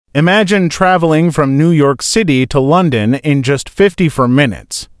Imagine traveling from New York City to London in just 54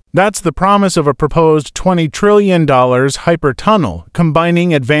 minutes. That's the promise of a proposed $20 trillion hypertunnel,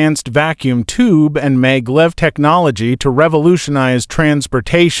 combining advanced vacuum tube and Maglev technology to revolutionize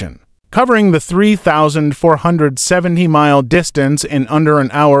transportation. Covering the 3,470-mile distance in under an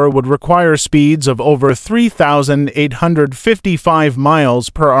hour would require speeds of over 3,855 miles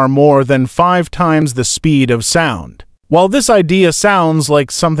per hour, more than 5 times the speed of sound. While this idea sounds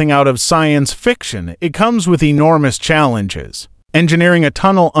like something out of science fiction, it comes with enormous challenges. Engineering a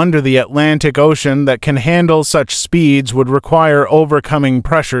tunnel under the Atlantic Ocean that can handle such speeds would require overcoming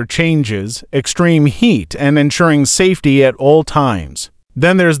pressure changes, extreme heat, and ensuring safety at all times.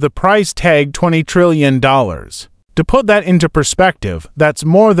 Then there's the price tag, $20 trillion. To put that into perspective, that's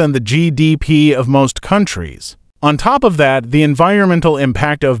more than the GDP of most countries. On top of that, the environmental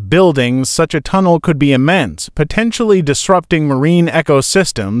impact of building such a tunnel could be immense, potentially disrupting marine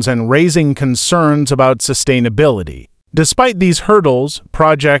ecosystems and raising concerns about sustainability. Despite these hurdles,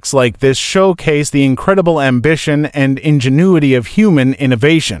 projects like this showcase the incredible ambition and ingenuity of human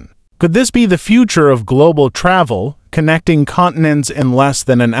innovation. Could this be the future of global travel, connecting continents in less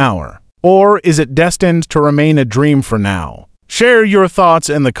than an hour? Or is it destined to remain a dream for now? Share your thoughts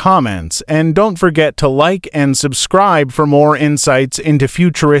in the comments, and don't forget to like and subscribe for more insights into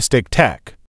futuristic tech.